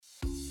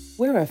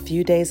We're a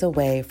few days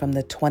away from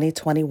the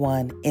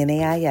 2021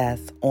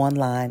 NAIS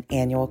Online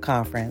Annual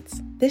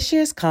Conference. This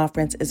year's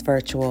conference is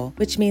virtual,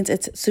 which means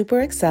it's super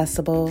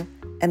accessible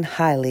and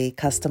highly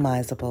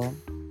customizable.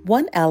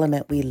 One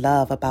element we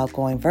love about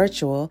going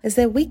virtual is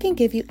that we can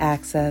give you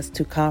access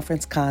to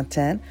conference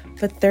content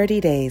for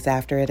 30 days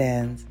after it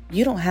ends.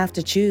 You don't have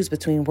to choose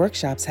between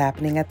workshops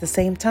happening at the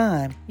same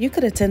time. You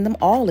could attend them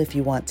all if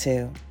you want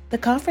to. The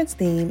conference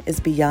theme is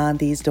Beyond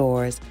These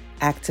Doors,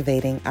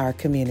 Activating Our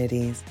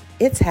Communities.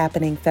 It's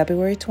happening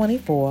February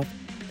 24th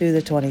through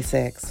the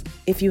 26th.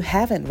 If you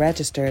haven't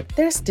registered,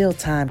 there's still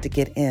time to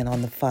get in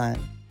on the fun.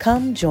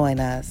 Come join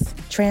us.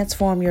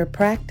 Transform your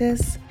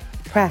practice,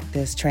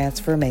 practice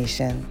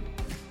transformation.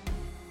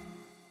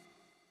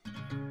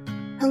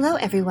 Hello,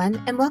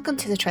 everyone, and welcome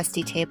to the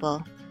Trustee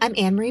Table. I'm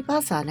Anne-Marie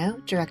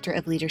Balzano, Director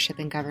of Leadership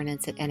and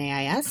Governance at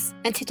NAIS,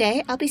 and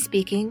today I'll be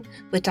speaking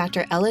with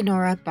Dr.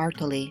 Eleonora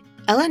Bartoli.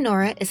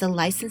 Eleonora is a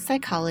licensed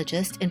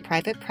psychologist in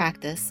private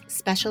practice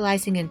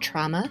specializing in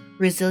trauma,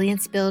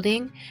 resilience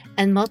building,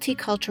 and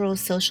multicultural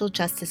social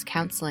justice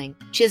counseling.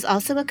 She is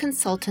also a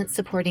consultant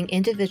supporting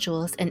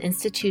individuals and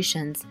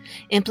institutions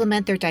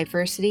implement their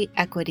diversity,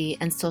 equity,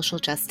 and social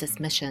justice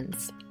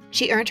missions.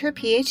 She earned her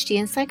PhD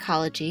in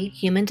psychology,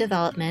 human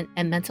development,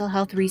 and mental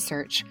health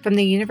research from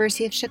the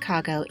University of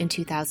Chicago in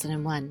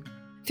 2001.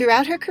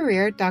 Throughout her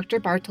career, Dr.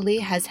 Bartoli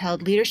has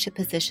held leadership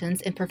positions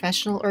in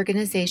professional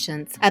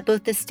organizations at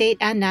both the state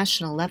and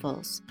national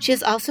levels. She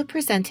has also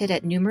presented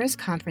at numerous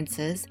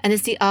conferences and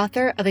is the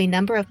author of a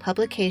number of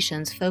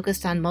publications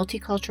focused on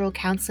multicultural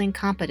counseling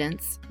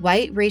competence,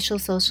 white racial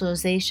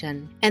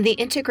socialization, and the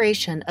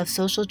integration of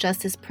social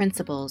justice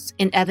principles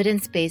in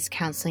evidence-based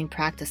counseling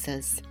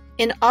practices.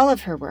 In all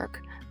of her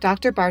work,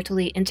 Dr.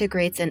 Bartoli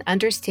integrates an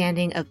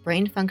understanding of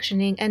brain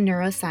functioning and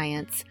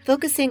neuroscience,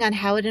 focusing on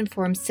how it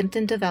informs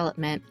symptom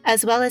development,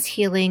 as well as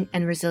healing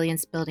and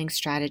resilience building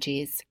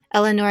strategies.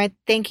 Eleonora,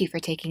 thank you for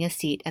taking a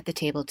seat at the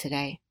table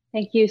today.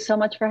 Thank you so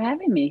much for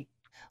having me.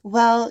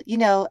 Well,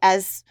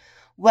 as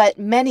what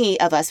many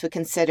of us would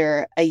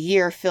consider a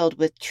year filled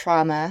with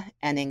trauma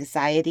and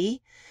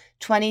anxiety,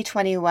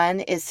 2021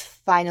 is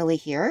finally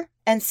here.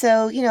 And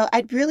so,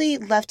 I'd really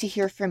love to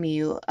hear from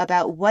you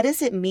about what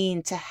does it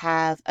mean to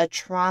have a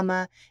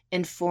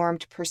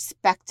trauma-informed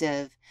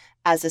perspective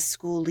as a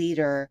school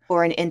leader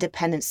or an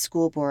independent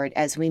school board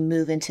as we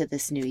move into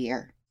this new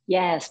year.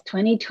 Yes,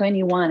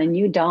 2021, a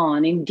new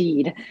dawn,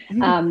 indeed.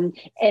 And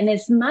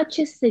as much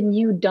as the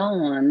new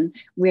dawn,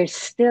 we're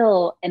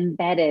still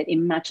embedded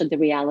in much of the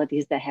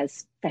realities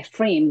that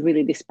framed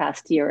really this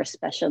past year,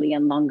 especially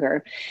and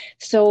longer.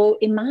 So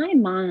in my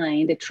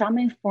mind, the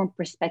trauma-informed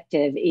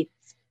perspective, it's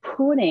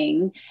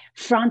putting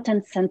front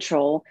and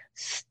central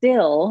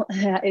still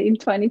in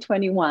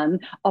 2021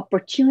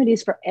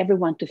 opportunities for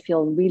everyone to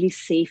feel really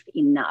safe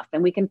enough.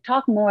 And we can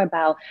talk more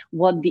about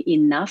what the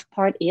enough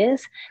part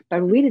is, but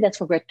really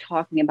that's what we're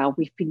talking about.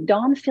 If we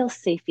don't feel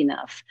safe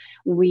enough,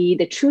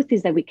 the truth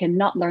is that we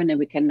cannot learn and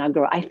we cannot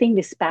grow. I think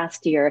this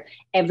past year,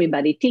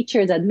 everybody,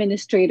 teachers,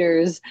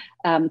 administrators,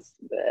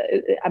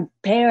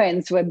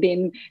 parents who have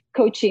been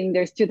coaching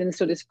their students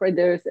through this,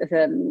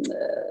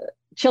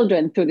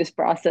 children through this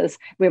process,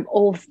 we've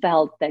all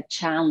felt that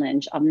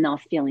challenge of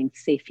not feeling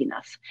safe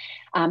enough.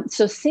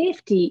 So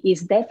safety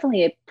is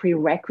definitely a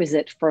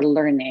prerequisite for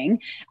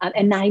learning.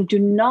 And I do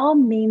not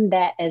mean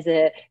that as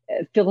a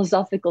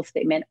philosophical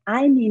statement.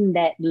 I mean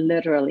that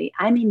literally.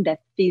 I mean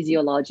that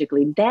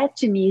physiologically. That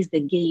to me is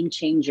the game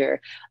changer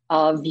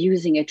of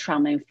using a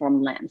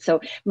trauma-informed lens.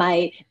 So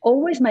my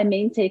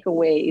main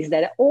takeaway is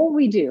that all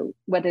we do,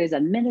 whether it's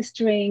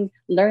administering,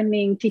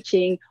 learning,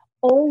 teaching,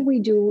 all we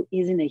do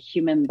is in a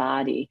human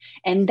body.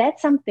 And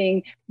that's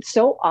something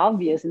so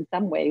obvious in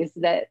some ways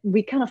that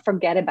we kind of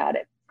forget about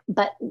it.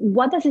 But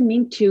what does it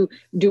mean to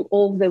do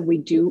all that we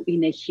do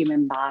in a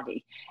human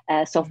body?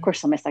 So of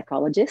course, I'm a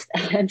psychologist.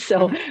 And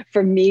so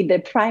for me, the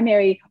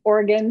primary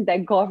organ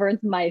that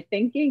governs my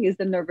thinking is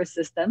the nervous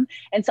system.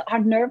 And so our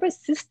nervous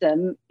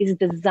system is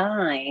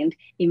designed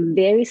in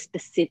very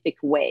specific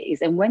ways.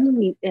 And when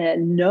we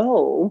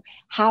know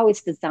how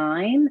it's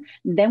designed,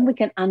 then we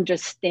can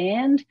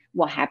understand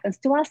what happens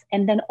to us.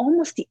 And then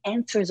almost the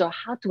answers or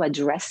how to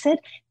address it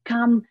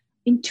come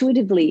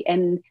intuitively,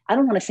 and I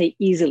don't want to say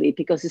easily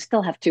because you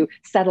still have to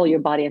settle your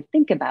body and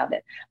think about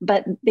it,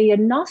 but they are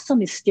not so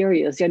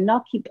mysterious. You're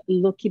not keep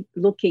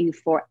looking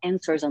for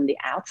answers on the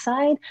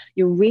outside.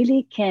 You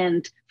really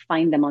can't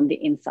find them on the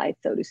inside,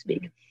 so to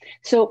speak.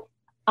 So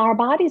our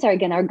bodies are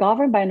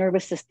governed by a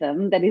nervous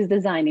system that is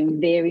designed in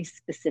very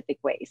specific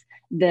ways.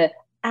 The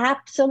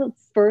absolute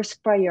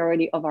first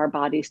priority of our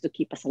bodies to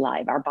keep us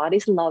alive. Our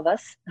bodies love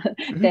us.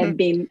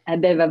 They've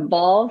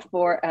evolved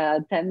for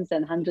tens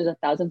and hundreds of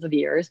thousands of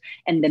years.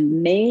 And their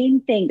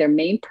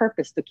main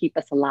purpose to keep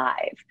us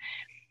alive.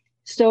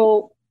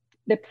 So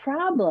the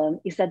problem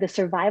is that the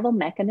survival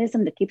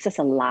mechanism that keeps us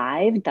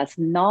alive does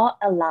not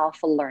allow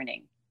for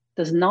learning.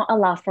 Does not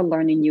allow for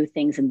learning new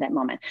things in that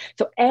moment.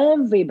 So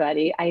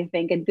everybody, I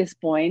think at this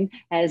point,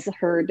 has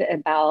heard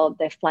about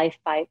the flight,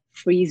 fight,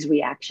 freeze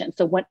reaction.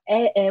 So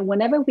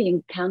whenever we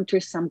encounter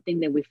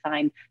something that we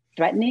find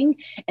threatening.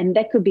 And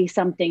that could be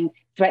something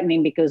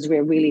threatening because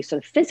we're really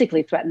sort of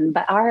physically threatened,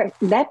 but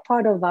that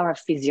part of our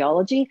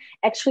physiology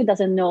actually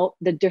doesn't know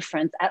the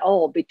difference at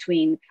all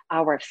between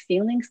our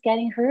feelings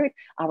getting hurt,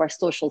 our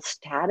social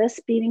status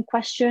being in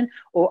question,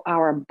 or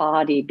our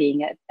body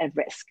being at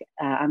risk,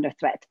 under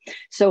threat.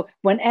 So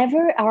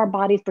whenever our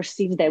body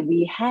perceives that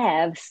we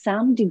have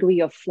some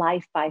degree of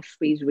flight, fight,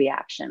 freeze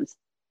reactions,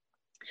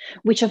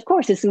 which of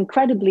course is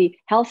incredibly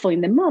helpful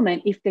in the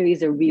moment if there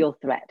is a real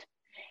threat.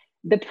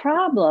 The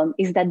problem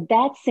is that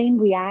that same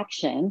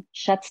reaction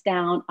shuts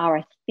down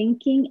our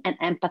thinking and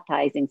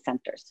empathizing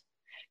centers.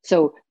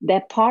 So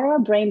that part of our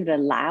brain that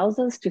allows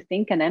us to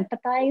think and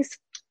empathize,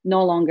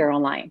 no longer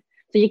online.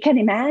 So you can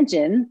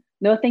imagine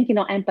no thinking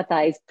or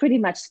empathize pretty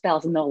much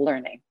spells no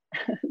learning.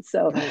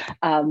 So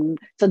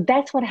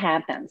that's what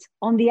happens.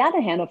 On the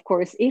other hand, of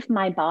course, if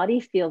my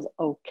body feels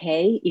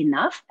okay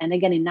enough, and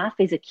again, enough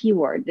is a key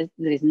word,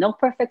 there is no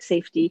perfect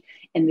safety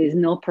and there's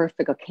no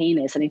perfect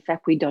okayness. And in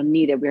fact, we don't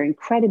need it. We're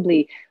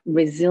incredibly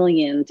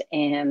resilient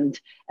and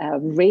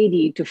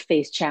ready to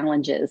face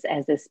challenges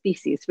as a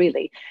species,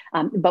 really.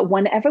 But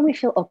whenever we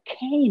feel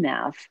okay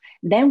enough,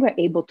 then we're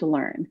able to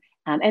learn.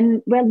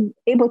 And we're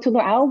able to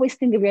learn. I always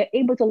think that we're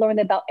able to learn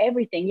about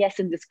everything. Yes,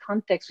 in this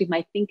context, we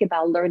might think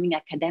about learning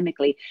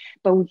academically,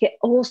 but we can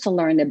also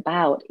learn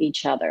about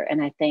each other.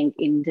 And I think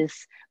in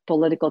this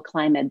political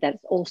climate,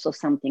 that's also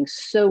something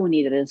so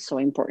needed and so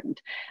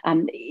important.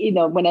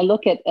 When I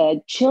look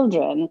at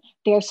children,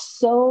 they're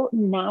so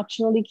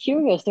naturally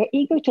curious. They're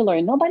eager to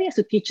learn. Nobody has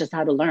to teach us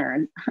how to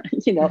learn.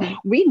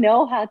 We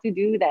know how to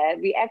do that.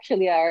 We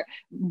actually are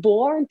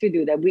born to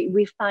do that.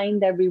 We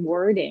find that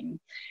rewarding.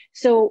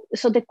 So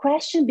the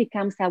question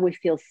becomes how we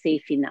feel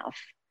safe enough.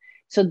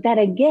 So that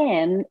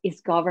again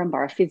is governed by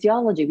our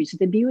physiology, which is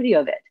the beauty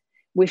of it.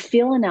 We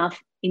feel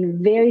enough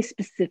in very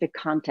specific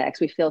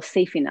contexts. We feel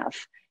safe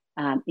enough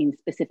in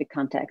specific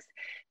contexts.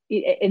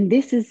 And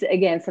this is,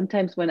 again,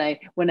 sometimes when I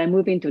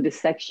move into this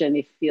section,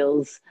 it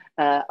feels,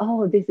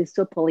 this is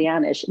so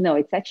Pollyannish. No,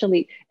 it's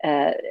actually,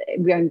 it's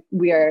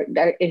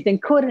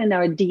encoded in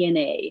our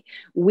DNA.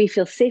 We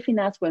feel safe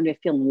enough when we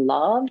feel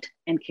loved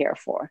and cared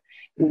for.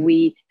 Mm-hmm.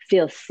 We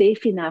feel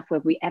safe enough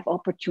when we have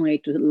opportunity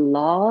to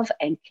love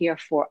and care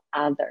for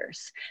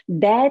others.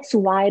 That's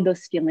why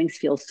those feelings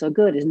feel so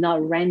good. It's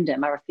not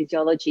random. Our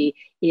physiology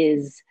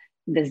is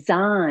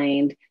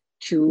designed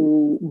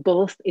to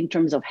both in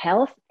terms of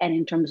health and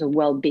in terms of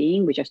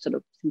well-being, which are sort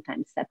of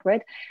sometimes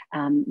separate,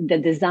 they're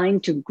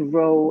designed to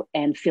grow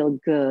and feel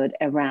good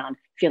around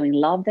feeling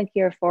loved and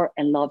cared for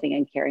and loving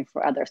and caring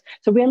for others.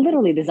 So we are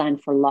literally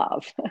designed for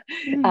love.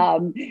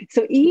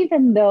 So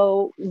even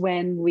though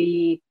when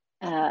we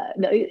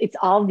it's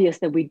obvious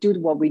that we do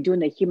what we do in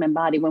the human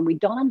body, when we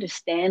don't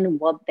understand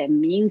what that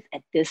means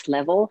at this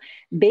level,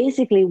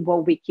 basically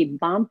what we keep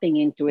bumping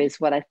into is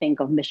what I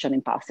think of Mission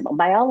Impossible.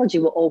 Biology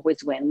will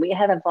always win. We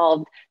have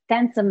evolved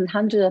tens and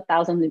hundreds of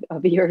thousands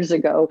of years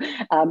ago,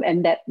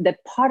 and that the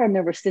part of the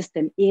nervous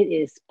system, it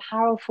is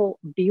powerful,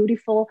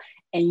 beautiful,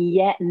 and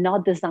yet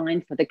not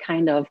designed for the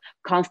kind of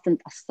constant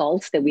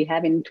assaults that we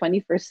have in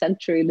 21st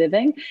century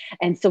living.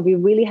 And so we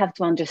really have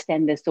to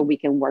understand this so we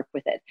can work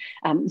with it.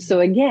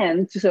 So again,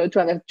 to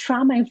have a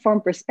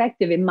trauma-informed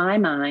perspective in my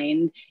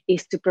mind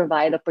is to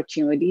provide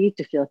opportunity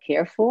to feel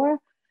cared for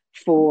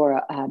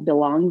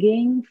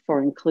belonging,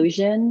 for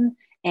inclusion,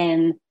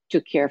 and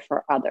to care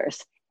for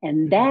others.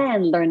 And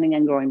then learning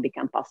and growing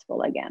become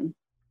possible again.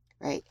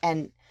 Right.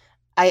 And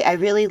I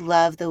really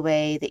love the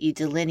way that you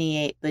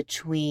delineate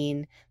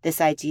between this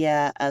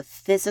idea of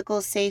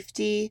physical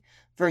safety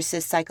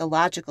versus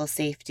psychological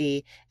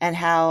safety and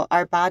how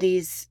our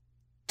bodies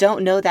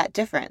don't know that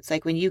difference.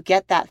 Like when you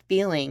get that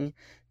feeling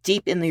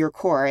deep in your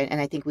core,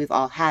 and I think we've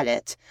all had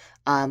it,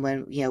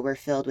 when we're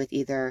filled with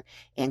either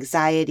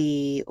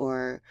anxiety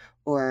or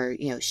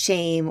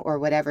shame or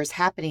whatever's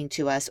happening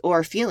to us,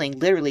 or feeling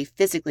literally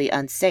physically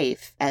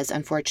unsafe, as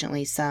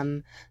unfortunately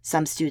some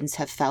students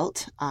have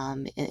felt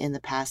in the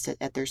past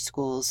at their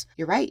schools.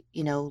 You're right.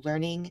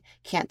 Learning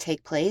can't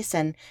take place.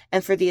 And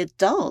for the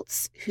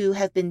adults who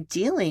have been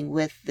dealing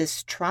with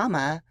this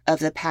trauma of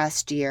the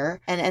past year,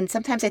 and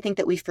sometimes I think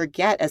that we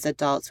forget as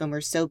adults when we're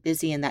so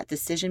busy in that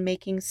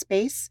decision-making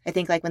space. I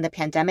think like when the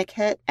pandemic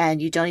hit and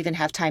you don't even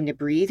have time to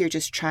breathe, you're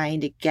just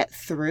trying to get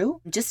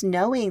through. Just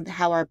knowing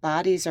how our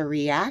bodies are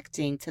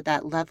reacting to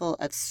that level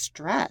of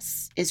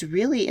stress is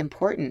really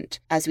important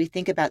as we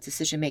think about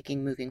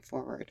decision-making moving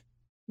forward.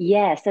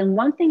 Yes. And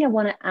one thing I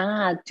want to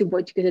add to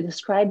what you're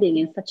describing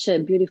in such a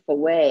beautiful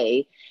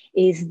way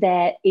is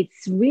that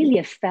it's really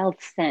a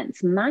felt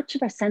sense. Much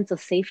of our sense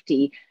of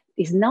safety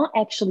is not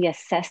actually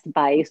assessed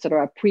by sort of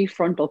our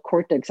prefrontal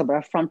cortex or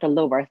our frontal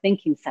lobe, our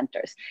thinking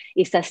centers.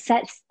 It's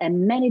assessed at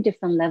many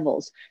different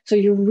levels. So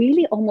you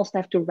really almost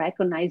have to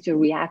recognize your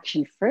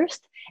reaction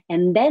first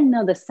and then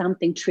know that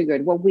something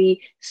triggered. What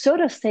we sort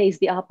of say is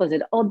the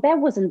opposite. Oh, that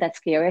wasn't that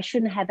scary. I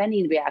shouldn't have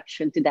any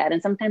reaction to that.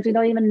 And sometimes we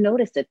don't even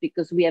notice it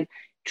because we have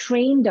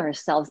trained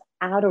ourselves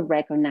out of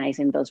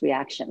recognizing those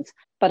reactions.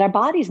 But our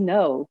bodies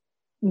know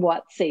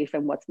what's safe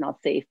and what's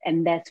not safe.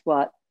 And that's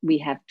what we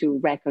have to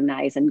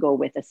recognize and go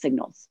with the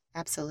signals.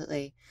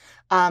 Absolutely.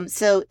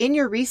 So in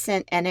your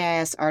recent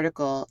NAIS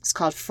article, it's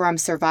called From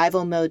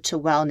Survival Mode to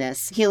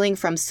Wellness, Healing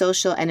from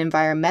Social and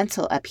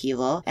Environmental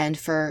Upheaval. And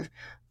for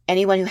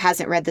anyone who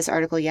hasn't read this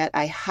article yet,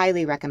 I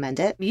highly recommend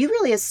it. You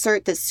really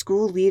assert that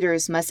school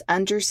leaders must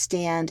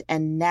understand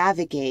and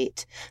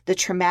navigate the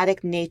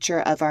traumatic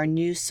nature of our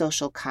new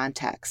social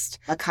context,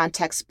 a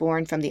context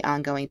born from the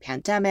ongoing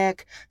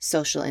pandemic,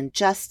 social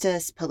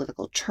injustice,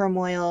 political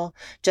turmoil,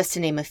 just to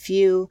name a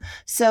few.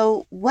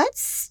 So what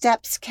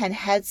steps can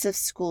heads of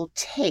school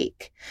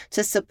take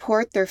to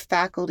support their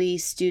faculty,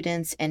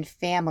 students, and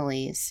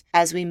families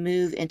as we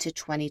move into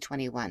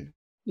 2021?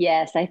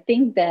 Yes, I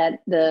think that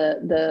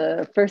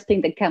the first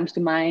thing that comes to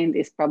mind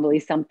is probably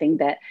something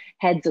that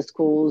heads of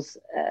schools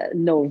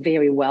know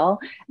very well,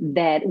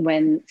 that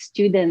when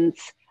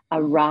students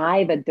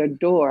arrive at their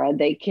door,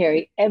 they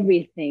carry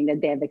everything that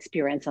they have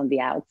experienced on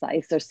the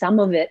outside. So some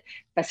of it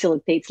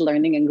facilitates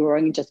learning and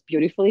growing just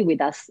beautifully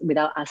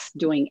without us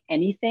doing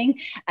anything.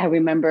 I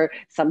remember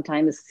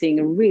sometimes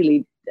seeing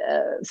really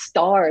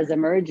stars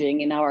emerging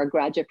in our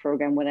graduate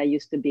program when I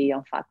used to be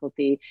on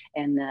faculty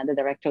and the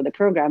director of the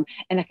program.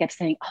 And I kept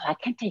saying, oh, I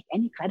can't take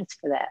any credits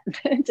for that.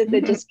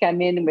 They just come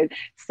in with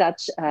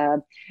such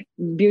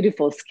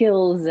beautiful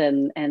skills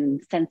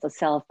and sense of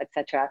self,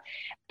 etc.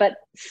 But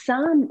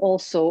some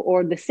also,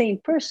 or the same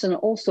person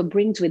also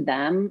brings with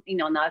them,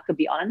 now it could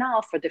be on and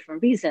off for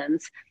different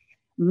reasons,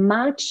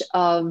 much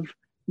of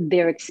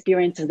their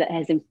experiences that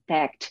has in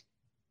fact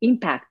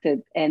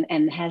impacted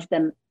and has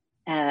them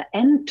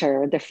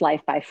enter the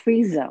fly-fight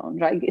free zone,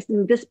 right?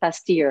 This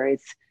past year,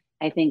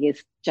 I think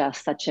is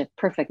just such a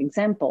perfect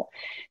example.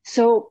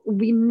 So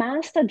we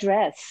must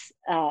address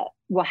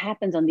what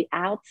happens on the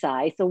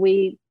outside so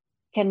we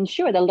can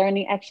ensure that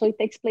learning actually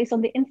takes place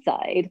on the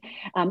inside.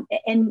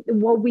 And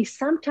what we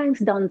sometimes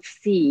don't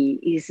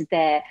see is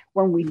that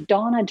when we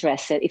don't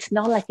address it, it's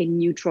not like a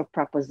neutral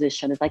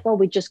proposition. It's like, oh,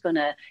 we're just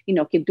gonna,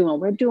 keep doing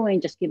what we're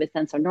doing, just give a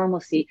sense of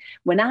normalcy.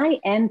 When I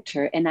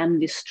enter and I'm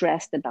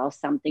distressed about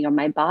something or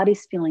my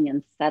body's feeling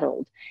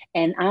unsettled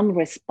and I'm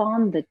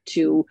responded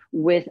to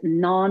with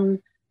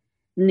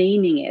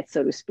non-naming it,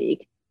 so to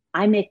speak,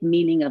 I make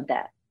meaning of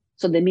that.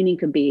 So the meaning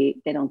could be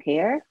they don't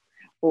care,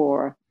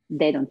 or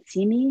they don't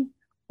see me,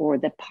 or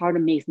that part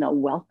of me is not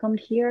welcomed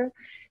here.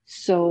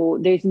 So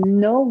there's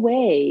no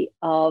way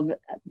of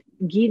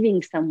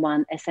giving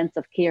someone a sense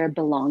of care,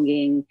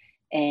 belonging,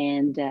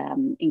 and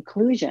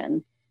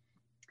inclusion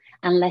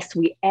unless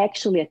we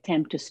actually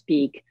attempt to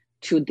speak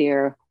to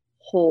their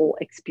whole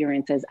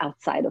experiences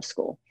outside of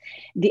school.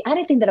 The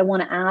other thing that I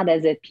want to add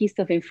as a piece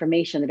of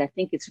information that I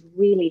think is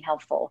really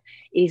helpful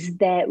is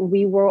that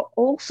we were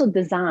also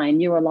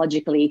designed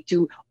neurologically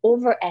to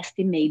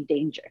overestimate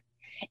danger.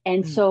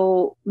 And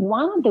so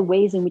one of the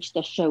ways in which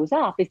that shows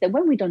up is that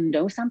when we don't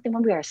know something,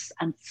 when we are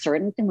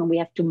uncertain, when we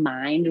have to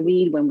mind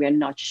read, when we are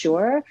not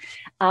sure,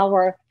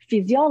 our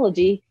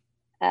physiology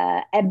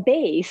at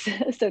base,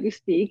 so to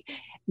speak,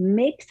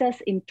 makes us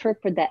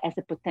interpret that as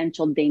a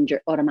potential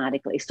danger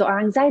automatically. So our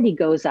anxiety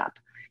goes up.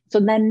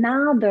 So then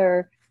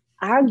another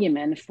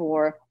argument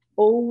for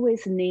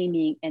always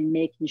naming and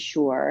making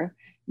sure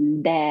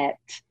that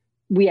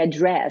we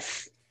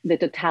address the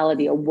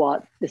totality of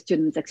what the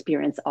students'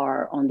 experience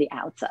are on the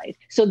outside.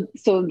 So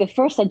the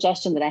first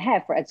suggestion that I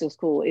have for EDSO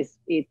School is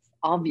it's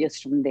obvious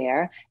from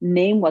there,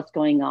 name what's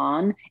going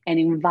on and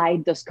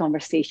invite those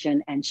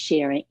conversation and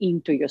sharing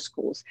into your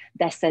schools.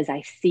 That says,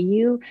 I see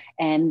you,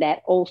 and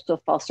that also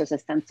fosters a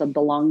sense of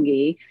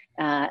belonging,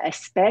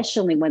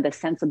 especially when the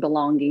sense of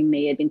belonging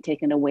may have been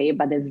taken away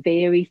by the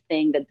very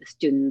thing that the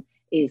student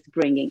is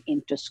bringing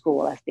into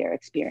school as their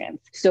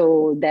experience.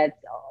 So that's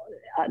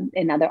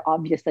another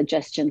obvious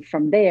suggestion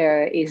from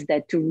there is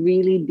that to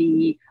really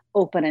be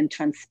open and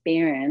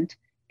transparent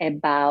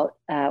about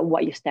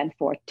what you stand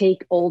for.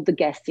 Take all the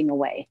guessing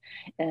away.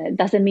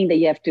 Doesn't mean that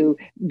you have to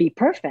be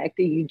perfect.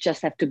 You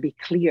just have to be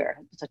clear.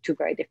 Those are two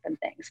very different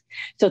things.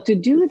 So to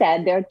do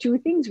that, there are two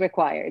things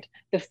required.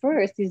 The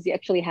first is you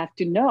actually have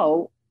to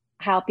know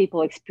how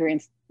people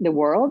experience the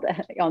world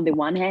on the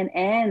one hand,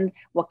 and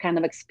what kind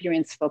of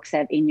experience folks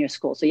have in your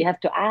school. So you have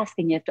to ask,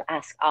 and you have to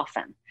ask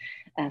often.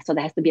 So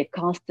there has to be a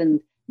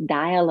constant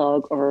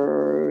dialogue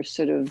or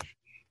sort of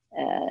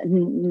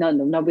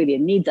not really a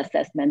needs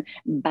assessment,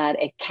 but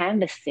a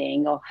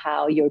canvassing of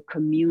how your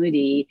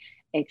community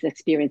is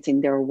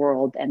experiencing their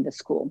world and the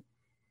school.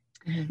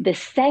 Mm-hmm. The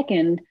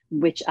second,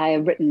 which I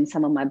have written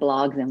some of my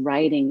blogs and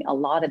writing a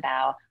lot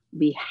about,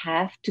 we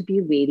have to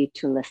be ready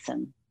to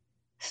listen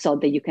so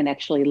that you can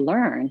actually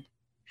learn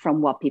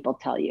from what people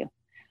tell you.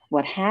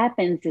 What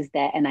happens is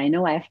that, and I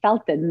know I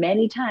felt that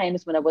many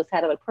times when I was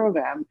head of a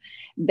program,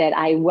 that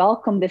I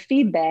welcome the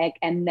feedback,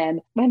 and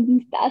then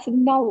when that's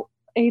not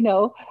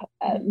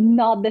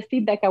the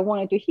feedback I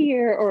wanted to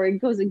hear, or it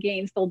goes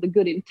against all the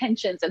good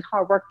intentions and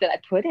hard work that I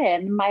put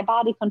in, my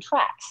body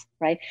contracts,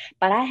 right?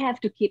 But I have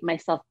to keep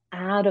myself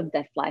out of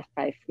that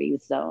fly-fight free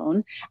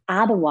zone.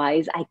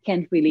 Otherwise, I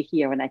can't really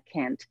hear and I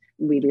can't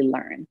really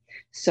learn.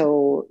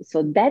 So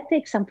that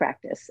takes some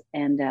practice,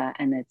 and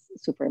it's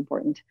super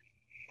important.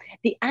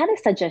 The other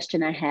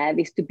suggestion I have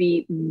is to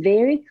be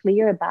very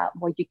clear about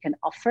what you can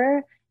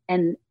offer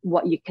and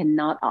what you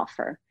cannot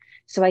offer.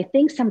 So I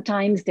think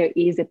sometimes there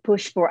is a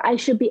push for I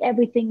should be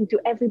everything to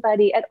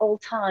everybody at all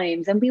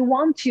times. And we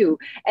want to,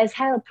 as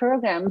health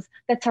programs,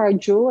 that's our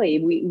joy.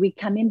 We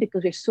come in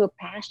because we're so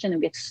passionate,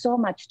 we have so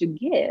much to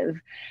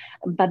give.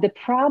 But the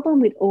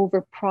problem with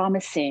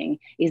over-promising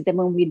is that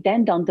when we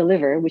then don't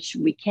deliver, which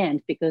we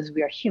can't because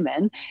we are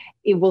human,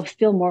 it will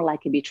feel more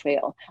like a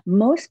betrayal.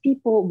 Most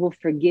people will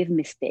forgive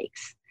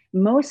mistakes.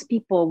 Most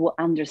people will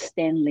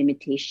understand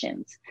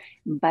limitations,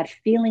 but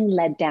feeling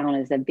let down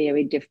is a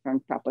very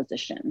different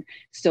proposition.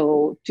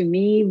 So to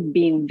me,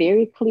 being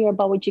very clear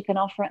about what you can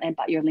offer and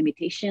about your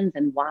limitations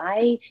and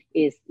why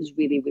is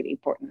really, really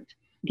important.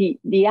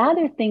 The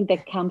other thing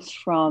that comes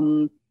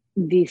from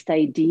this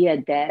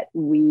idea that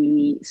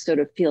we sort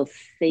of feel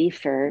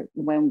safer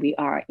when we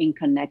are in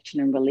connection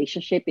and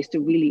relationship is to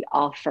really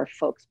offer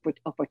folks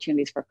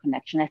opportunities for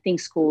connection. I think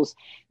schools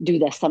do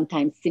that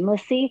sometimes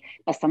seamlessly,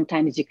 but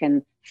sometimes you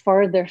can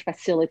further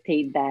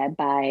facilitate that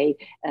by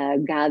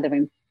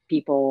gathering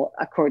people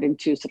according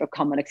to sort of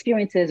common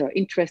experiences or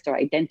interests or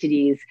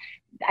identities.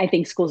 I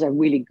think schools are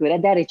really good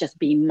at that. It's just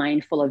being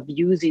mindful of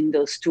using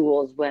those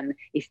tools when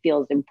it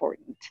feels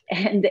important.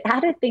 And the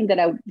other thing that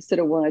I sort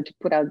of wanted to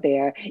put out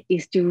there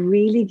is to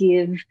really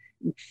give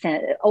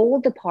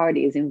all the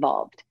parties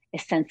involved a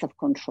sense of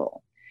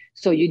control.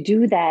 So you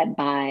do that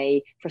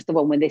by, first of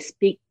all, when they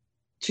speak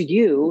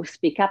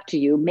up to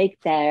you, make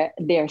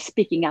their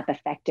speaking up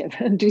effective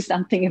and do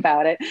something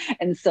about it.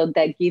 And so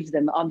that gives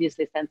them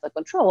obviously a sense of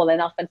control. And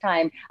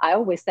oftentimes, I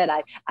always said,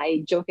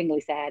 I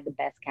jokingly said I had the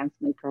best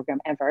counseling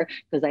program ever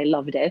because I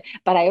loved it.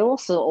 But I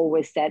also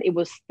always said it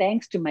was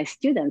thanks to my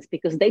students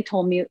because they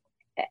told me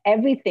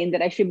everything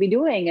that I should be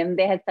doing and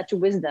they had such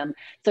wisdom.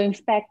 So in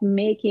fact,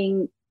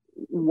 making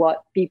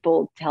what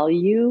people tell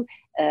you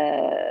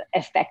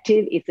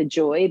effective, it's a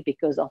joy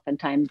because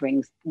oftentimes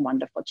brings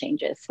wonderful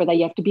changes. For that,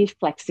 you have to be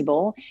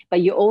flexible,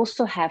 but you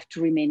also have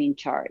to remain in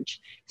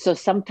charge. So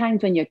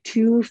sometimes when you're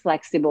too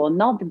flexible,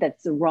 not that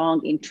that's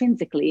wrong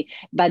intrinsically,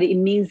 but it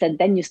means that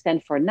then you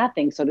stand for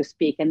nothing, so to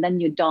speak, and then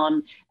you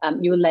don't,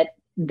 you let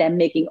them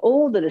making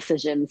all the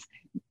decisions,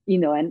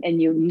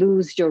 and you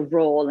lose your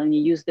role and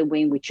you use the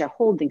way in which you're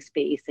holding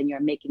space and you're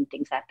making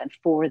things happen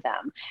for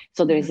them.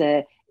 So there's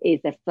a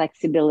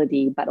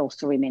flexibility, but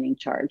also remaining in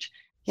charge.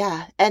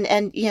 Yeah. And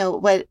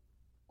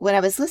when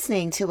I was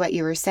listening to what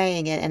you were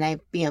saying, and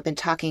I've been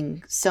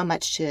talking so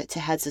much to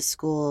heads of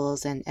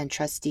schools and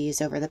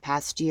trustees over the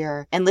past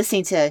year, and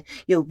listening to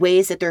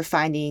ways that they're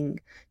finding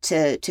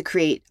to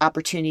create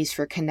opportunities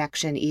for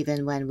connection,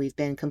 even when we've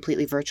been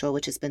completely virtual,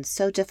 which has been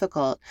so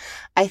difficult.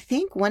 I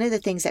think one of the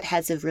things that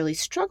heads have really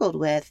struggled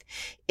with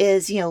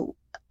is,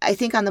 I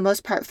think on the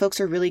most part, folks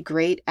are really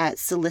great at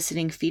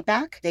soliciting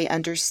feedback. They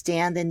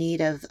understand the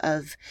need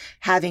of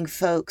having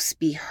folks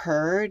be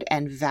heard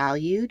and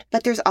valued.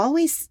 Some there's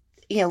always,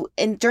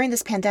 and during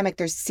this pandemic,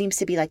 there seems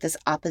to be like this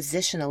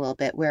opposition a little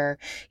bit where,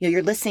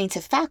 you're listening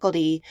to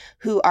faculty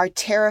who are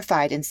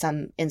terrified in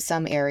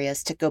some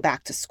areas to go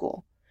back to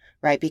school,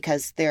 right?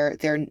 Because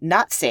they're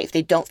not safe.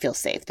 They don't feel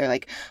safe. They're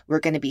like, we're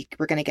going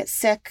to get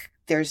sick.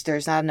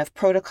 There's not enough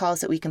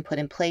protocols that we can put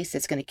in place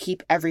that's going to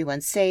keep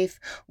everyone safe.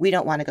 We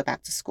don't want to go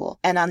back to school.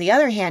 And on the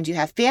other hand, you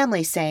have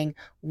families saying,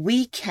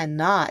 we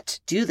cannot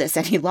do this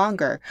any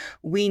longer.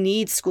 We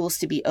need schools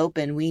to be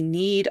open. We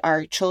need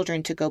our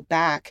children to go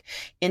back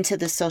into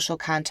the social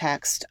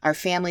context. Our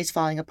families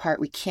falling apart.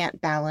 We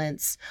can't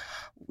balance,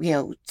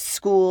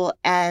 school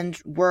and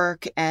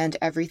work and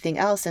everything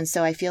else. And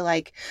so I feel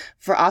like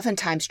for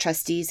oftentimes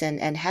trustees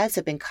and heads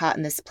have been caught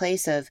in this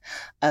place of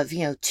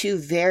two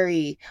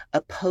very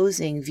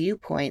opposing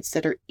viewpoints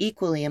that are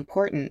equally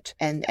important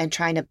and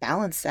trying to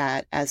balance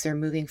that as they're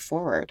moving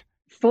forward.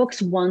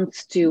 Folks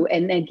want to,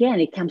 and again,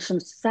 it comes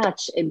from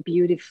such a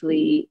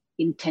beautifully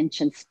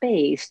intention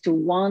space to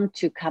want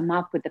to come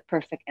up with the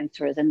perfect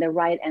answers and the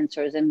right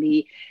answers and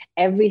be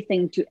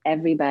everything to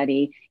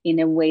everybody in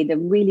a way that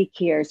really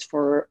cares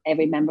for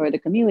every member of the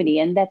community.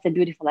 And that's a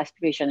beautiful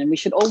aspiration. And we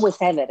should always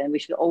have it and we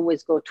should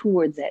always go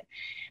towards it.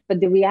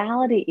 But the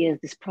reality is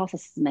this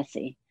process is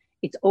messy.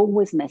 It's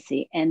always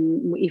messy.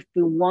 And if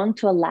we want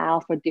to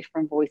allow for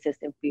different voices,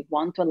 if we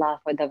want to allow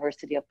for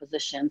diversity of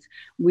positions,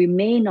 we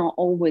may not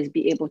always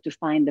be able to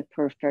find the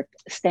perfect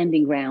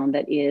standing ground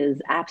that is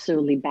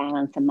absolutely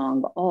balanced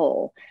among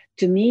all.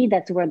 To me,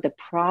 that's where the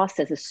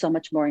process is so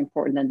much more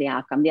important than the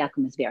outcome. The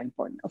outcome is very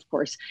important, of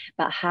course,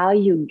 but how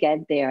you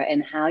get there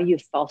and how you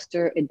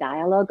foster a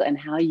dialogue and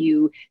how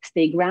you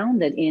stay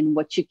grounded in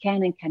what you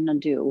can and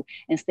cannot do,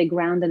 and stay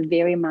grounded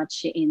very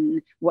much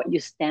in what you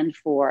stand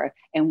for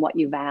and what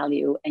you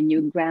value, and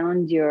you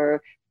ground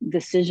your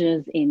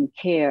decisions in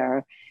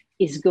care,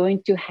 is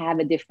going to have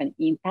a different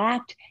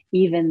impact,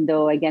 even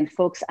though, again,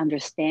 folks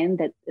understand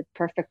that the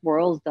perfect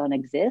worlds don't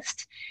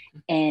exist,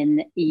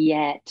 and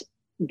yet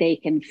they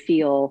can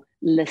feel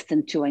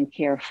listened to and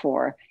cared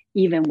for,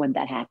 even when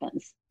that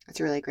happens. That's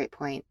a really great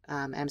point.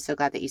 I'm so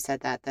glad that you said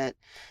that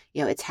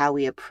it's how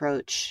we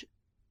approach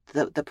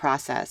the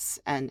process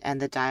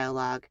and the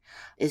dialogue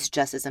is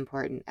just as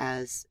important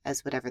as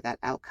whatever that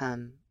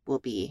outcome will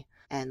be.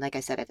 And like I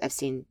said, I've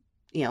seen,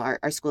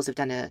 our schools have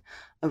done a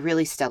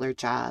really stellar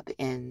job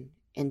in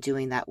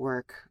doing that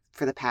work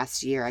for the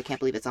past year. I can't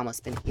believe it's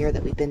almost been a year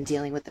that we've been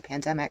dealing with the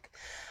pandemic.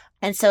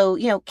 And so,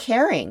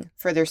 caring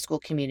for their school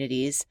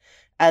communities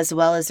as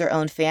well as their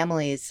own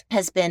families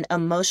has been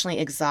emotionally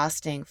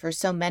exhausting for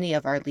so many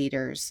of our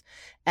leaders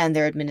and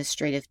their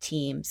administrative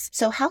teams.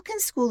 So how can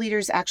school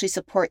leaders actually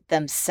support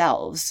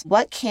themselves?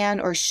 What can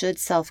or should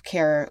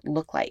self-care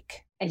look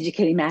like? As you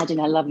can imagine,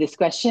 I love these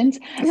questions.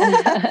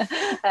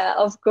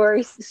 Of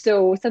course.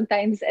 So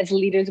sometimes as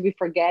leaders, we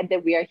forget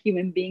that we are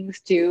human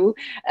beings too.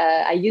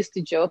 I used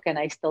to joke, and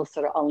I still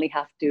sort of only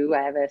have to,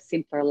 I have a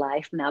simpler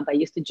life now, but I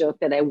used to joke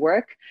that I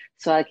work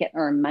so I can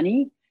earn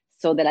money,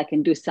 so that I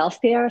can do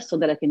self-care, so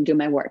that I can do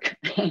my work.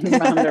 And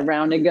round and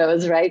round it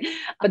goes, right?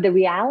 But the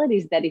reality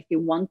is that if you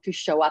want to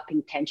show up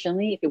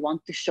intentionally, if you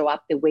want to show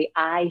up the way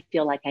I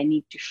feel like I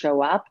need to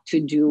show up to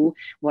do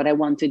what I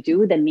want to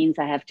do, that means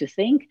I have to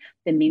think,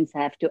 that means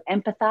I have to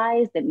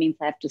empathize, that means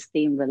I have to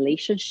stay in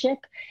relationship.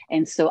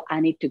 And so I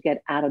need to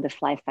get out of the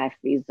fly, fight,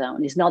 freeze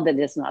zone. It's not that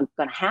it's not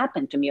going to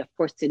happen to me. Of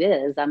course it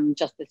is. I'm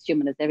just as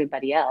human as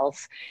everybody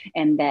else.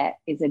 And that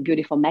is a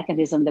beautiful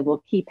mechanism that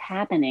will keep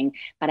happening,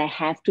 but I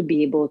have to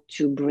be able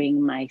to bring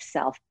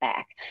myself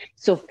back.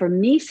 So for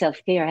me,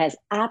 self-care has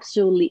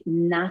absolutely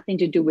nothing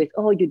to do with,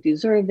 oh, you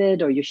deserve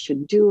it or you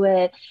should do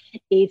it.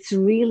 It's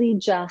really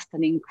just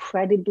an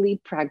incredibly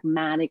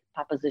pragmatic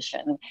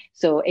proposition.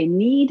 So a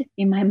need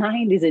in my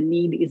mind is a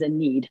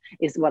need,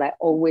 is what I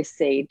always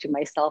say to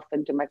myself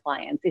and to my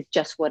clients. It's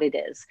just what it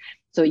is.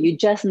 So you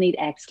just need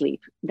X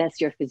sleep.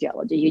 That's your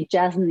physiology. You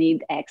just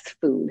need X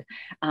food.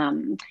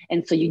 And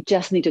so you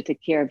just need to take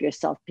care of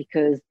yourself,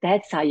 because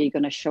that's how you're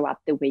going to show up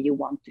the way you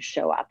want to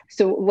show up.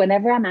 So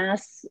whenever I'm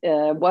asked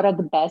what are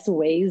the best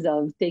ways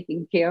of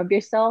taking care of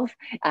yourself,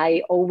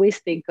 I always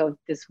think of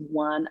this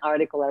one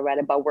article I read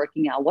about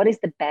working out. What is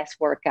the best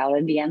workout?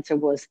 And the answer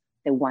was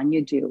the one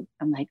you do.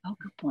 I'm like, oh,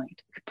 good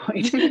point.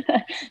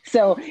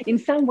 So in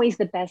some ways,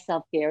 the best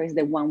self-care is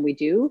the one we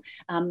do.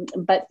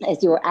 But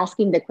as you were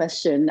asking the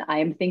question, I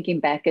am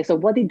thinking back. So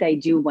what did I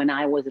do when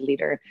I was a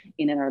leader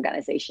in an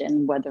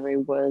organization, whether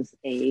it was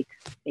a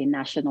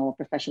national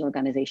professional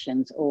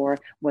organizations or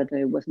whether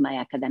it was my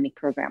academic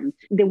program?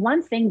 The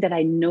one thing that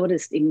I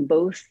noticed in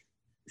both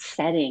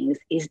settings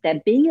is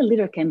that being a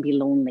leader can be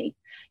lonely.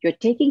 You're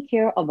taking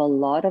care of a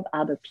lot of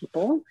other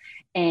people,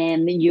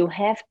 and you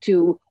have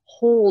to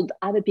hold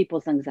other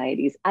people's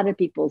anxieties, other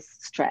people's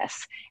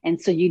stress.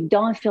 And so you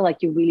don't feel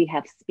like you really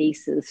have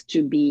spaces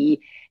to be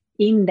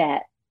in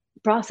that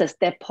process,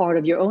 that part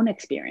of your own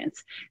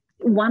experience.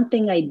 One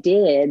thing I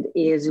did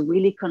is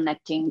really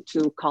connecting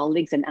to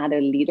colleagues and other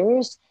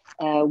leaders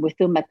with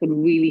whom I could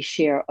really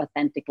share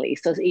authentically.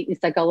 So in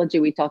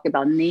psychology, we talk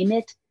about name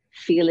it,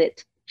 feel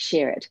it,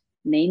 share it.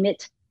 Name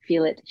it,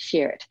 feel it,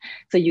 share it.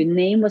 So you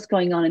name what's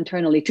going on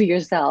internally to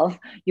yourself,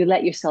 you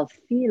let yourself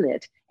feel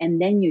it, and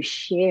then you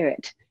share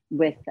it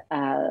with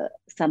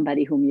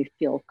somebody whom you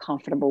feel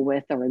comfortable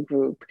with, or a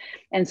group.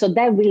 And so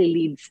that really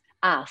leads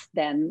us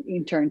then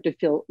in turn to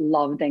feel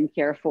loved and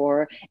cared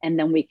for, and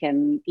then we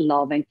can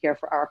love and care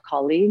for our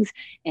colleagues.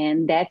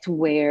 And that's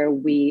where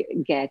we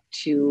get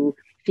to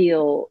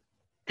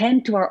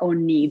tend to our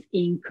own needs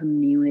in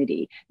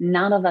community.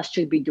 None of us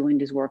should be doing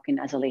this work in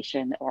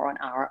isolation or on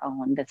our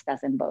own. This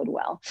doesn't bode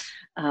well.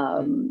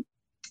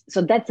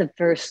 So that's the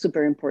first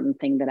super important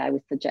thing that I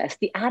would suggest.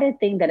 The other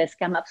thing that has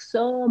come up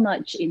so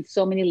much in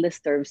so many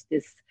listservs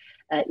this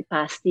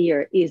past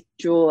year is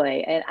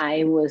joy. And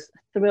I was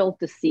thrilled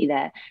to see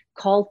that.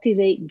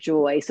 Cultivate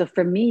joy. So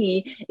for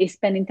me, it's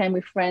spending time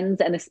with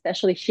friends and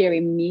especially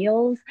sharing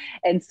meals.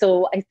 And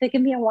so it's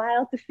taken me a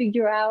while to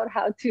figure out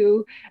how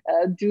to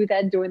do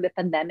that during the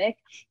pandemic.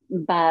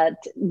 But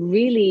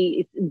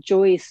really,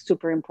 joy is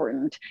super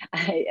important.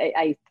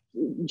 I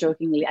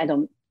jokingly, I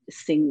don't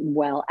sing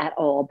well at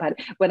all, but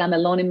when I'm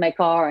alone in my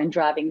car and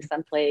driving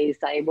someplace,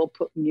 I will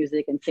put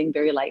music and sing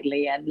very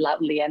lightly and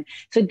loudly. And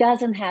so it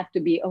doesn't have to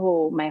be,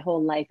 oh, my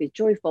whole life is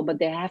joyful, but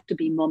there have to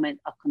be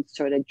moments of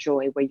concerted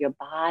joy where your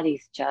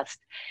body's just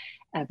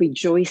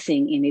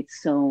rejoicing in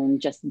its own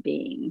just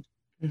being.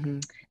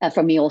 Mm-hmm.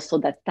 For me also,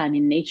 that time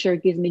in nature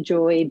gives me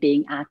joy.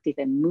 Being active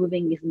and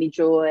moving gives me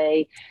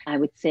joy. I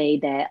would say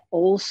that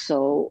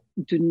also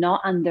do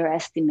not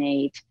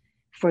underestimate,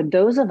 for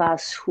those of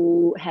us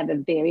who have a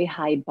very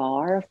high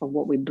bar for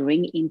what we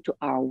bring into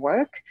our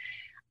work,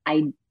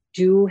 I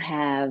do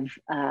have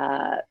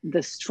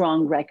the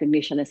strong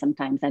recognition that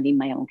sometimes I need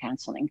my own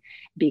counseling,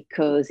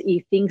 because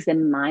things that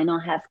might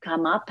not have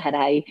come up had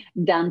I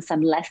done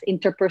some less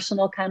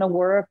interpersonal kind of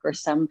work, or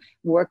some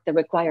work that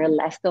require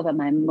less of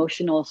my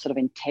emotional sort of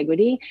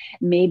integrity,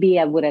 maybe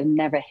I would have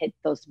never hit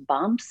those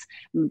bumps.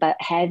 But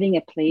having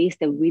a place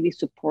that really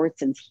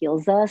supports and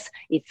heals us,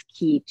 it's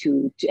key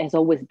to has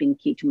always been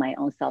key to my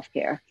own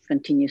self-care,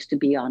 continues to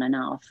be on and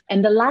off.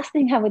 And the last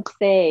thing I would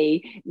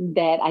say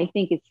that I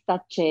think is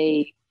such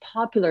a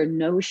popular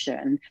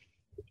notion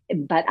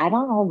but I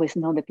don't always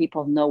know that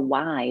people know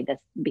why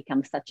that's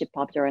become such a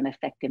popular and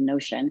effective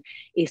notion,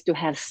 is to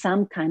have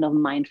some kind of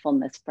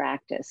mindfulness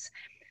practice.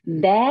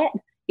 That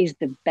is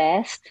the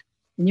best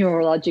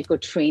neurological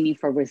training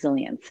for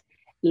resilience.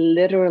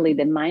 Literally,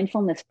 the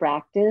mindfulness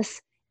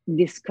practice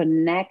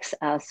disconnects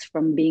us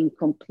from being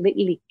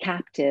completely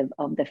captive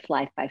of the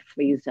flight, fight,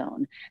 freeze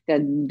zone. There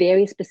are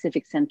very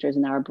specific centers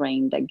in our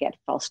brain that get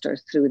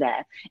fostered through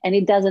that. And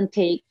it doesn't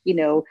take,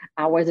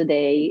 hours a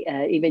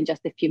day, even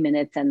just a few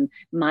minutes. And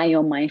my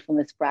own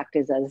mindfulness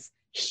practice has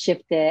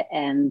shifted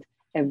and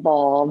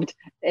evolved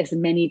as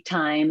many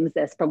times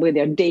as probably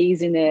there are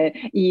days in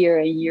a year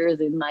and years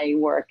in my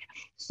work.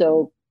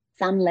 So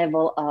some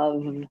level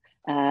of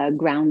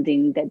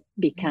grounding that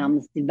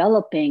becomes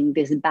developing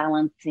this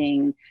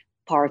balancing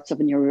parts of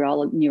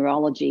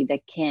neurology that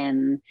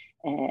can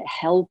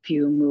help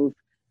you move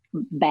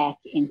back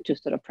into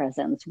sort of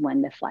presence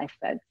when the flight,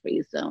 fight,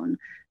 freeze zone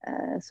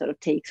sort of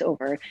takes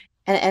over.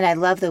 And I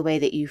love the way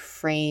that you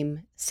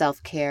frame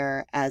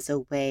self-care as a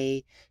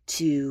way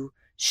to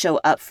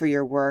show up for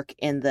your work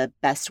in the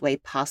best way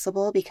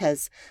possible,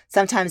 because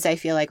sometimes I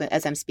feel like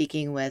as I'm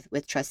speaking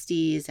with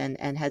trustees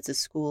and heads of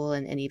school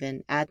and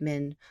even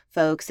admin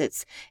folks,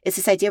 it's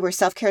this idea where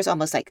self-care is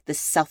almost like this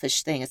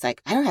selfish thing. It's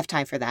like, I don't have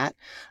time for that.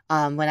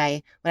 When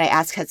I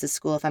ask heads of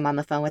school, if I'm on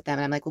the phone with them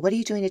and I'm like, well, what are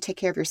you doing to take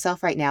care of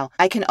yourself right now?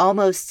 I can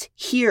almost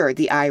hear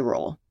the eye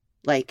roll,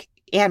 like,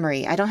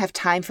 Anne-Marie, I don't have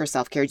time for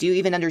self-care. Do you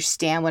even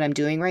understand what I'm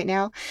doing right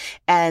now?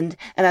 And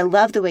I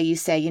love the way you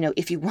say,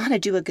 if you want to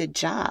do a good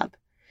job,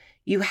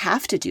 you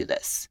have to do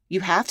this.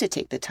 You have to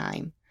take the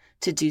time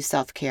to do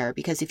self-care,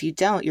 because if you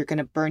don't, you're going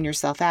to burn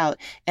yourself out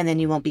and then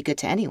you won't be good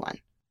to anyone.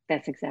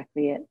 That's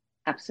exactly it.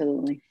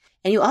 Absolutely.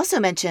 And you also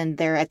mentioned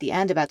there at the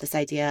end about this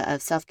idea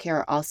of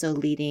self-care also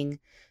leading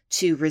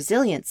to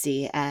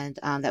resiliency. And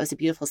that was a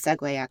beautiful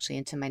segue actually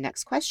into my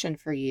next question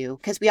for you,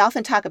 because we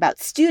often talk about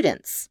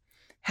students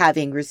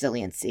having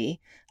resiliency,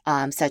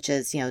 such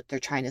as, they're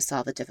trying to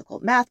solve a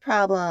difficult math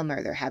problem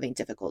or they're having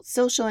difficult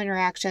social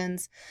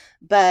interactions.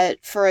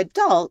 But for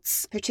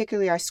adults,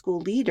 particularly our school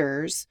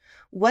leaders,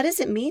 what does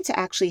it mean to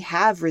actually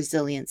have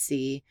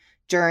resiliency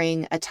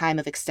during a time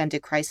of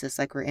extended crisis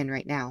like we're in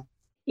right now?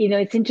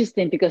 It's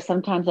interesting because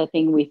sometimes I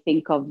think we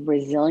think of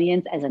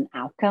resilience as an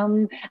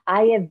outcome.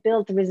 I have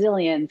built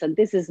resilience and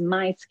this is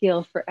my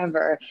skill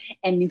forever.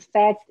 And in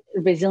fact,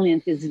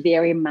 resilience is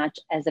very much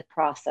as a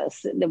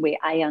process, the way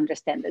I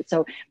understand it.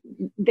 So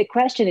the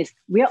question is,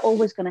 we are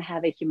always going to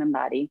have a human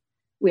body.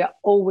 We are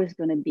always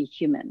going to be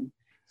human.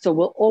 So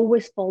we'll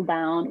always fall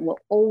down. We'll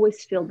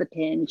always feel the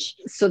pinch.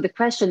 So the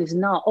question is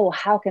not,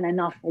 how can I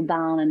not fall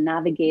down and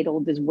navigate all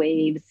these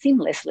waves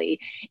seamlessly?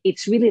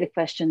 It's really the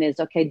question is,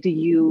 okay,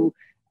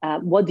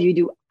 what do you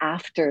do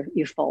after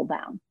you fall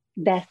down?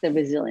 That's the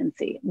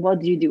resiliency. What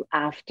do you do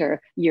after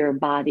your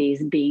body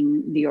is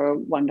being your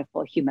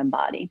wonderful human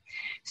body?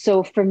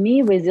 So for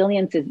me,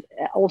 resilience is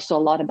also a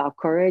lot about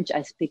courage.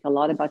 I speak a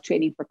lot about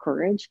training for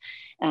courage.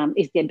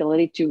 It's the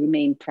ability to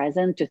remain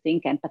present, to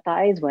think,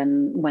 empathize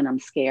when I'm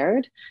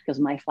scared, because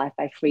my flight,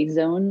 fight, freeze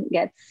zone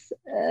gets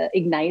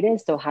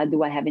ignited. So how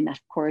do I have enough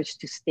courage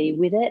to stay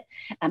with it?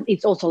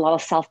 It's also a lot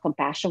of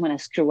self-compassion when I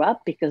screw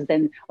up, because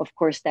then, of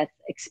course, that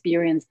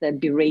experience, the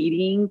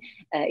berating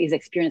is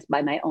experienced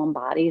by my own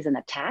body as an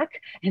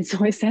attack. And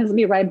so it sends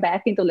me right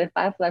back into the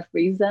fight, flight,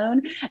 freeze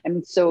zone.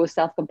 And so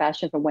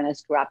self-compassion for when I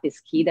screw up is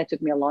key. That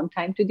took me a long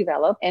time to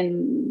develop.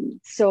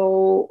 And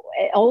so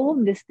all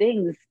of these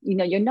things,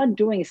 you're not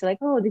doing it's like,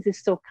 this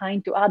is so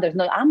kind to others.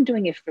 No, I'm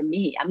doing it for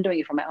me. I'm doing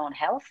it for my own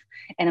health,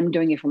 and I'm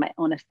doing it for my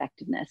own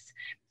effectiveness.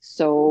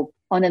 So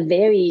on a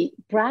very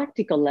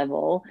practical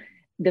level,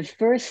 the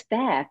first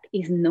step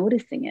is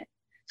noticing it.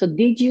 So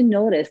did you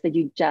notice that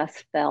you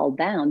just fell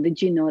down? Did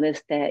you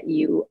notice that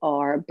you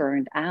are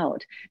burned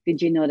out?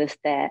 Did you notice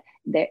that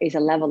there is a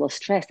level of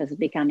stress that's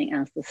becoming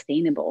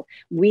unsustainable?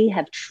 We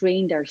have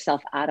trained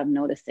ourselves out of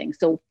noticing.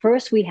 So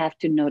first we have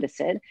to notice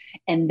it,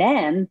 and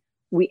then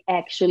we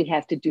actually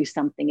have to do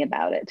something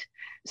about it.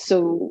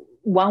 So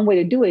one way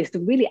to do it is to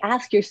really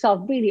ask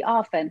yourself really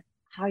often,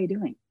 how are you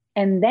doing?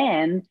 And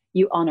then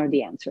you honor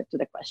the answer to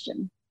the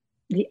question.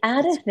 The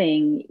other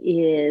thing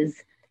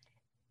is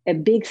a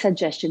big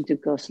suggestion to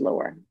go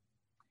slower.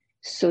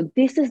 So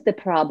this is the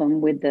problem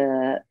with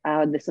the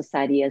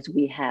society as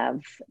we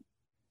have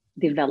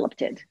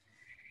developed it.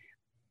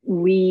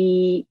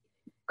 We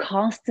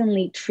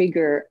constantly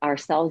trigger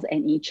ourselves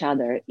and each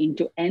other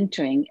into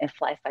entering a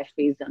flight, fight,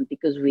 freeze zone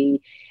because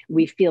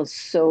we feel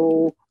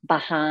so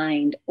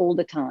behind all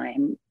the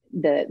time.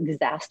 The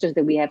disasters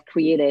that we have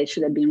created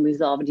should have been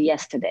resolved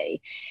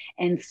yesterday.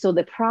 And so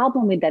the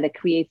problem with that, it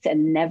creates a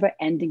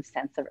never-ending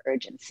sense of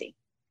urgency.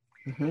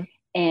 Mm-hmm.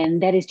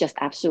 And that is just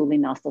absolutely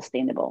not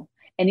sustainable.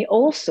 And it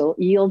also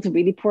yields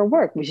really poor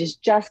work, which is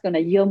just going to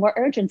yield more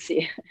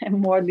urgency and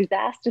more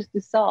disasters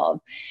to solve.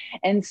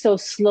 And so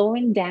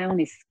slowing down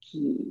is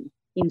key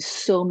in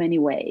so many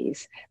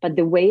ways. But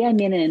the way I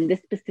mean it in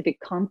this specific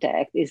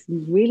context is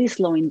really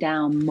slowing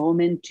down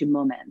moment to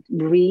moment.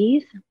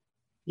 Breathe,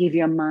 give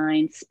your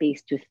mind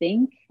space to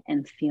think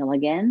and feel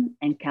again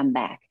and come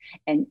back.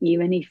 And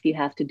even if you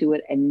have to do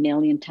it a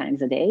million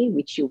times a day,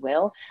 which you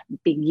will,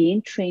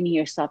 begin training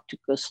yourself to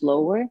go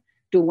slower,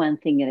 do one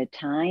thing at a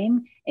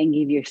time, and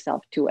give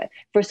yourself to it.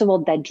 First of all,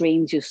 that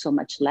drains you so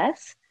much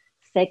less.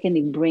 Second,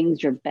 it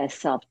brings your best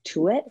self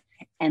to it.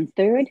 And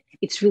third,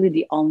 it's really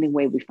the only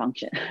way we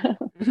function.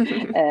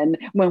 And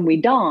when we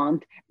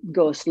don't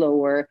go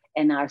slower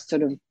and are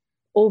sort of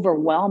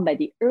overwhelmed by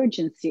the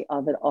urgency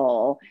of it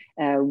all,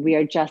 we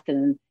are just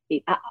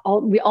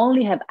we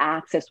only have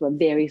access to a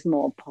very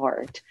small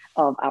part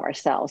of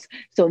ourselves.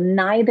 So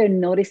neither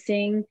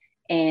noticing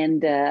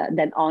and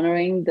then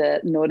honoring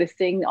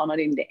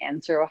the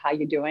answer or how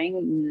you're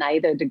doing,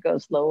 neither to go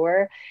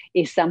slower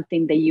is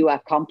something that you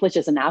accomplish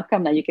as an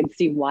outcome. Now you can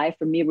see why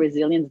for me,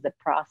 resilience is a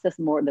process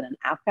more than an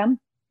outcome.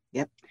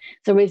 Yep.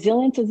 So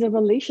resilience is a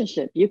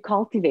relationship. You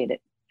cultivate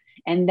it.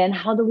 And then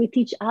how do we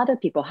teach other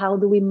people? How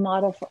do we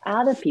model for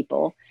other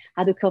people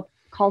how to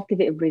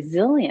cultivate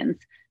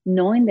resilience,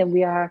 knowing that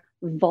we are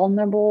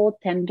vulnerable,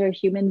 tender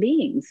human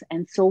beings,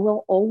 and so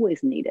we'll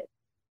always need it.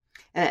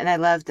 And I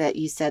love that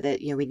you said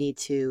that, we need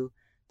to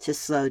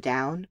slow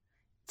down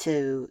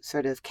to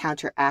sort of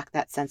counteract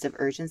that sense of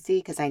urgency.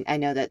 Because I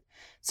know that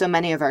so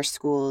many of our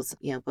schools,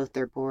 both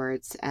their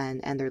boards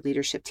and their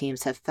leadership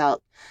teams have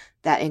felt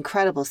that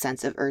incredible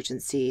sense of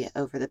urgency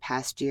over the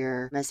past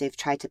year as they've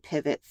tried to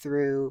pivot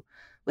through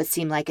what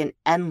seemed like an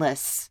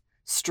endless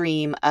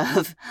stream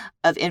of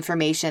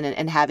information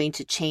and having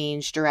to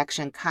change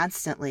direction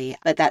constantly.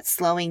 But that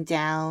slowing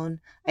down,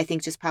 I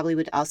think, just probably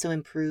would also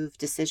improve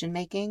decision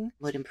making,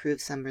 would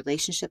improve some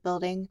relationship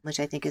building, which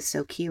I think is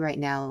so key right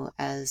now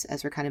as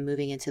we're kind of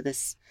moving into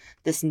this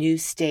new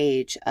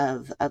stage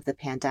of the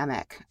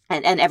pandemic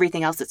and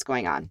everything else that's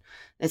going on.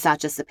 It's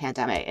not just the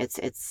pandemic.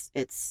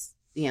 It's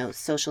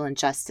social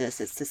injustice,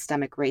 it's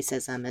systemic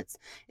racism,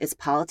 it's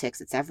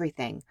politics, it's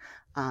everything.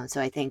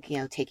 So I think,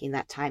 taking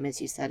that time,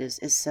 as you said,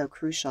 is so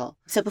crucial.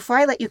 So before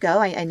I let you go,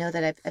 I know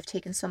that I've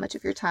taken so much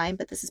of your time,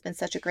 but this has been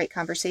such a great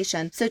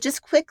conversation. So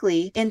just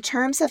quickly, in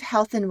terms of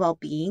health and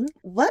well-being,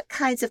 what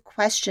kinds of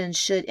questions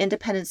should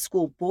independent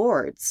school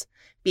boards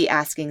be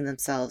asking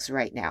themselves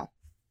right now?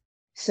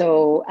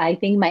 So I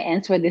think my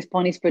answer at this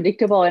point is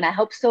predictable, and I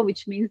hope so,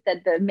 which means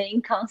that the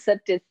main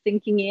concept is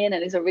sinking in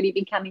and is already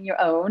becoming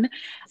your own.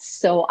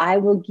 So I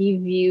will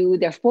give you,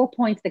 there are 4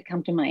 points that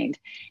come to mind,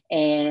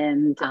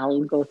 and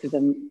I'll go through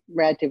them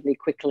relatively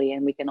quickly,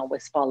 and we can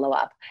always follow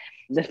up.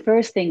 The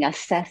first thing,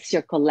 assess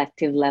your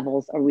collective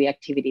levels of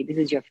reactivity. This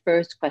is your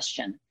first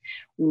question.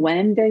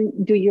 When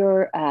do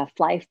your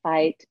fly,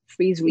 fight,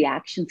 freeze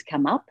reactions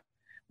come up?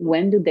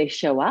 When do they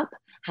show up?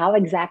 How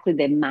exactly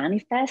they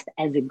manifest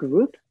as a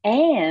group,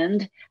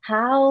 and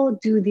how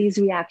do these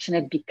reactions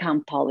have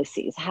become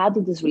policies? How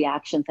do these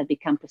reactions have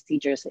become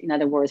procedures? In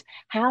other words,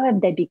 how have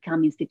they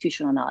become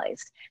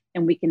institutionalized?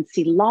 And we can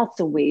see lots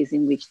of ways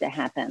in which that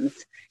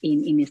happens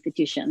in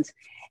institutions.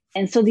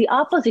 And so the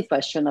opposite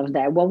question of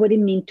that, what would it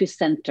mean to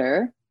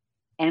center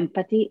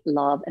empathy,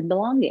 love, and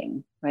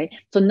belonging, right?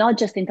 So not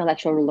just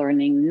intellectual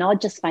learning,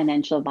 not just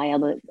financial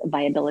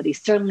viability,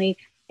 certainly.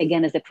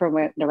 Again, as a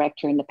program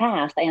director in the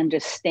past, I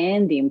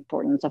understand the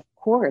importance, of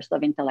course,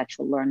 of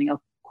intellectual learning, of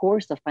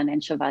course, of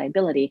financial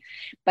viability,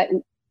 but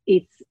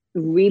it's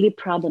really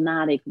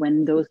problematic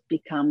when those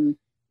become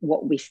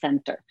what we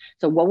center.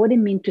 So what would it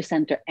mean to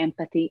center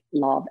empathy,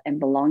 love, and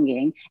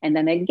belonging? And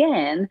then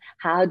again,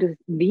 how do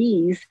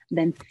these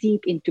then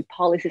seep into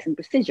policies and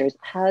procedures?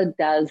 How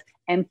does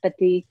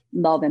empathy,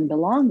 love, and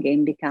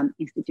belonging become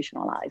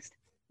institutionalized?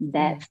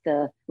 That's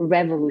the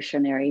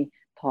revolutionary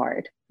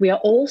part. We are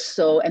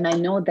also, and I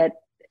know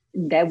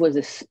that was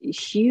a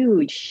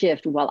huge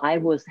shift while I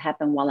was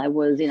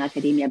in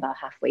academia about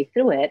halfway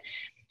through it.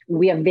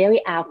 We are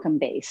very outcome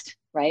based,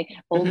 right?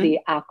 All the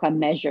outcome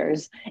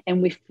measures.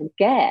 And we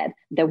forget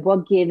that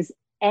what gives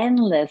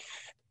endless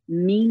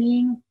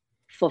meaning,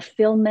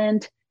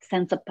 fulfillment,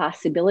 sense of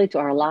possibility to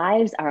our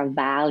lives are our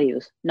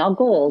values, not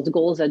goals.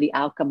 Goals are the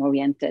outcome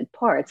oriented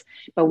parts,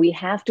 but we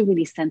have to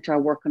really center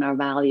our work on our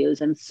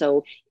values. And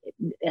so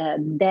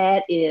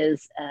that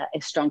is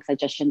a strong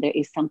suggestion. There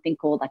is something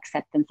called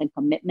acceptance and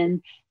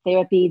commitment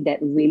therapy that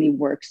really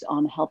works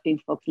on helping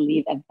folks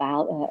live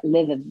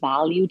a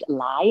valued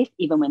life,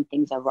 even when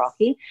things are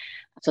rocky.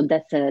 So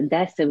that's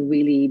a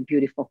really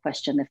beautiful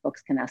question that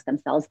folks can ask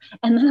themselves.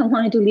 And then I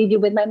wanted to leave you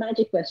with my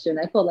magic question.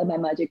 I call it my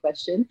magic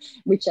question,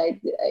 which I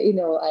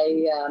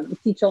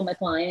teach all my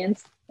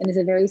clients. And it's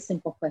a very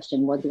simple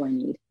question. What do I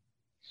need?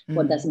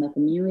 What does my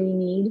community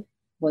need?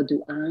 What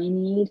do I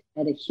need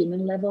at a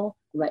human level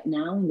right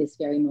now in this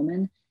very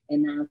moment?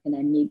 And how can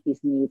I meet these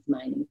needs,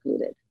 mine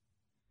included?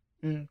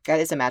 That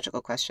is a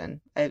magical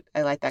question. I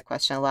like that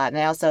question a lot. And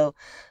I also,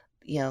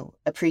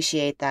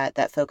 appreciate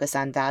that focus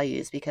on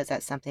values, because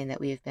that's something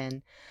that we've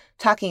been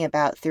talking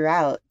about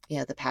throughout,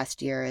 the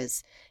past year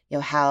is,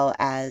 how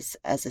as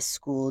a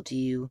school do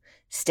you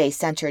stay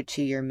centered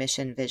to your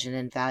mission, vision,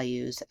 and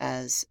values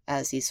as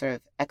these sort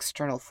of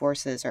external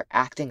forces are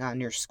acting on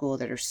your school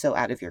that are so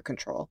out of your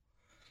control.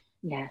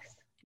 Yes.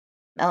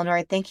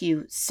 Eleonora, thank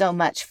you so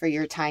much for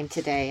your time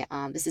today.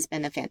 This has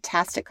been a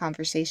fantastic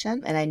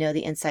conversation, and I know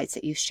the insights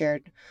that you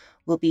shared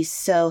will be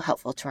so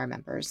helpful to our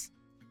members.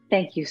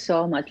 Thank you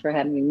so much for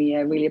having me. I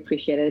really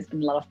appreciate it. It's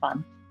been a lot of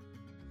fun.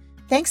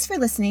 Thanks for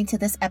listening to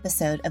this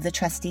episode of The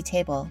Trustee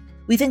Table.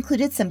 We've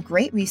included some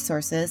great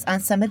resources on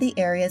some of the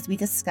areas we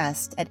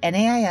discussed at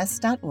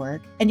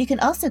NAIS.org, and you can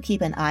also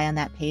keep an eye on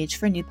that page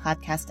for new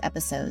podcast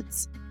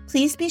episodes.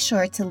 Please be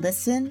sure to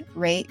listen,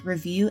 rate,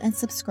 review, and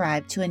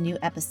subscribe to a new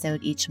episode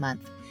each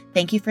month.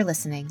 Thank you for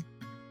listening.